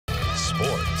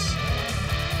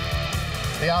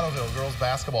The Ottoville girls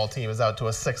basketball team is out to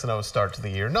a 6-0 start to the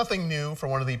year. Nothing new for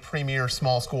one of the premier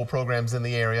small school programs in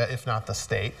the area, if not the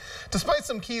state. Despite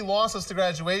some key losses to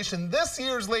graduation, this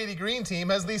year's Lady Green team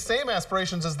has the same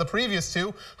aspirations as the previous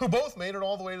two, who both made it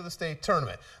all the way to the state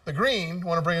tournament. The Green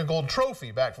want to bring a gold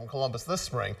trophy back from Columbus this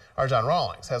spring. Our John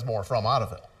Rawlings has more from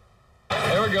Ottoville.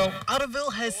 There we go.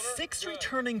 Ottoville has 6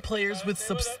 returning players with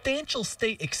substantial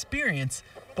state experience,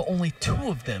 but only 2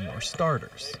 of them are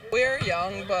starters. We're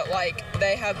young, but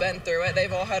they have been through it.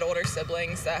 They've all had older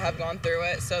siblings that have gone through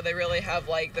it, so they really have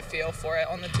the feel for it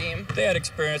on the team. They had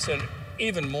experience, and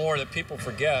even more that people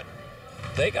forget,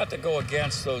 they got to go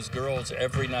against those girls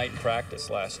every night in practice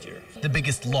last year. The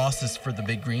biggest losses for the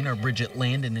Big Green are Bridget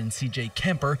Landon and CJ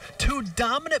Kemper, 2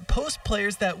 dominant post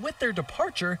players that with their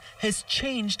departure has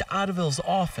changed Ottoville's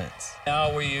offense.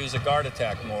 Now we use a guard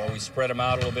attack more. We spread them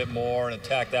out a little bit more and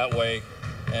attack that way.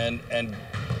 And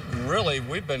really,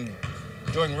 we've been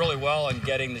doing really well in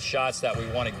getting the shots that we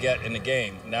want to get in the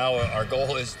game. Now our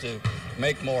goal is to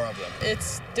make more of them.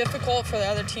 It's difficult for the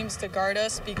other teams to guard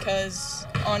us because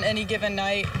on any given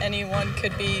night, anyone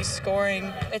could be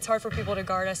scoring. It's hard for people to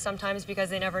guard us sometimes because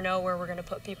they never know where we're going to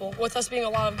put people. With us being a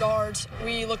lot of guards,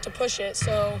 we look to push it.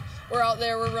 So we're out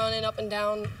there, we're running up and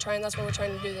down, that's what we're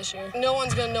trying to do this year. No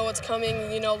one's going to know what's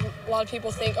coming. You know, a lot of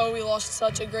people think, oh, we lost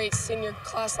such a great senior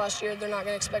class last year. They're not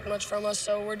going to expect much from us.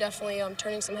 So we're definitely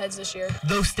turning some heads this year.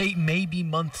 Though state may be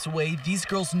months away, these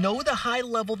girls know the high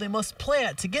level they must play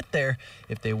at to get there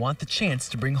if they want the chance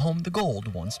to bring home the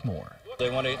gold once more. They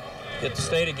want to get the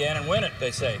state again and win it,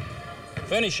 they say.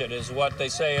 Finish it is what they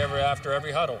say after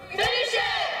every huddle. Finish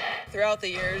it! Throughout the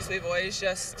years, we've always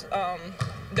just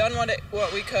done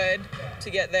what we could to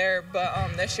get there, but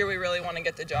this year we really want to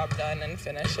get the job done and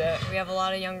finish it. We have a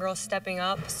lot of young girls stepping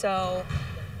up, so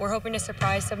we're hoping to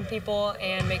surprise some people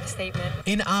and make a statement.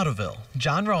 In Ottoville,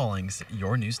 John Rawlings,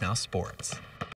 your News Now Sports.